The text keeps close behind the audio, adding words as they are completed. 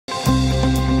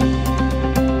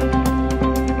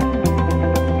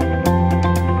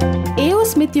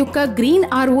Smith యొక్క green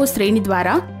RO శ్రేణి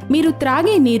ద్వారా మీరు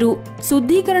త్రాగే నీరు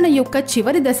శుద్ధీకరణ యొక్క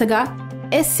చివరి దశగా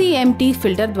SCMT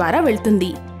ఫిల్టర్ ద్వారా వెళ్తుంది.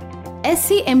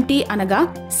 SCMT అనగా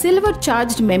సిల్వర్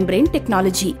చార్జ్డ్ మెంబ్రెయిన్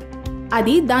టెక్నాలజీ.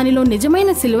 అది దానిలో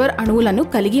నిజమైన సిల్వర్ అణువులను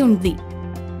కలిగి ఉంది.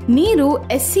 నీరు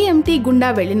SCMT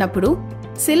గుండా వెళ్ళినప్పుడు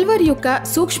సిల్వర్ యొక్క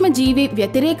సూక్ష్మజీవి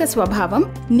వ్యతిరేక స్వభావం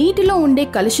నీటిలో ఉండే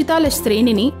కలుషితాల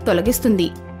శ్రేణిని తొలగిస్తుంది.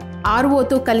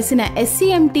 ఆర్ఓతో కలిసిన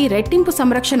SCMT రెట్టింపు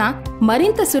సంరక్షణ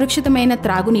మరింత సురక్షితమైన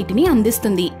త్రాగునీటిని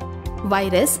అందిస్తుంది.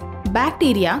 వైరస్,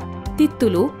 బ్యాక్టీరియా,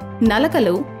 తిత్తులు,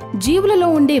 నలకలు, జీవులలో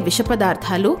ఉండే విష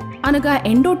పదార్థాలు అనగా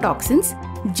ఎండోటాక్సిన్స్,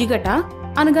 జిగట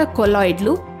అనగా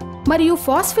కొలాయిడ్లు మరియు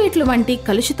ఫాస్ఫేట్లు వంటి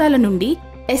కలుషితాల నుండి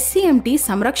SCMT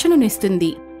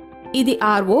సంరక్షణనిస్తుంది. ఇది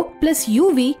RO ప్లస్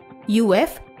UV,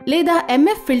 UF లేదా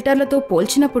MF ఫిల్టర్లతో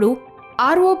పోల్చినప్పుడు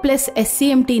RO ప్లస్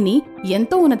SCMTని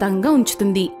ఎంతో ఉన్నతంగా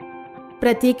ఉంచుతుంది.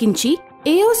 ప్రత్యేకించి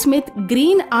AO స్మిత్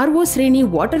గ్రీన్ RO శ్రేణి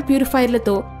వాటర్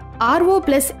ప్యూరిఫైర్లతో RO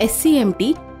ప్లస్ SCMT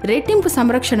రెట్టింపు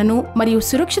సంరక్షణను మరియు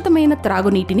సురక్షితమైన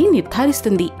త్రాగునీటిని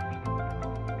నిర్ధారిస్తుంది.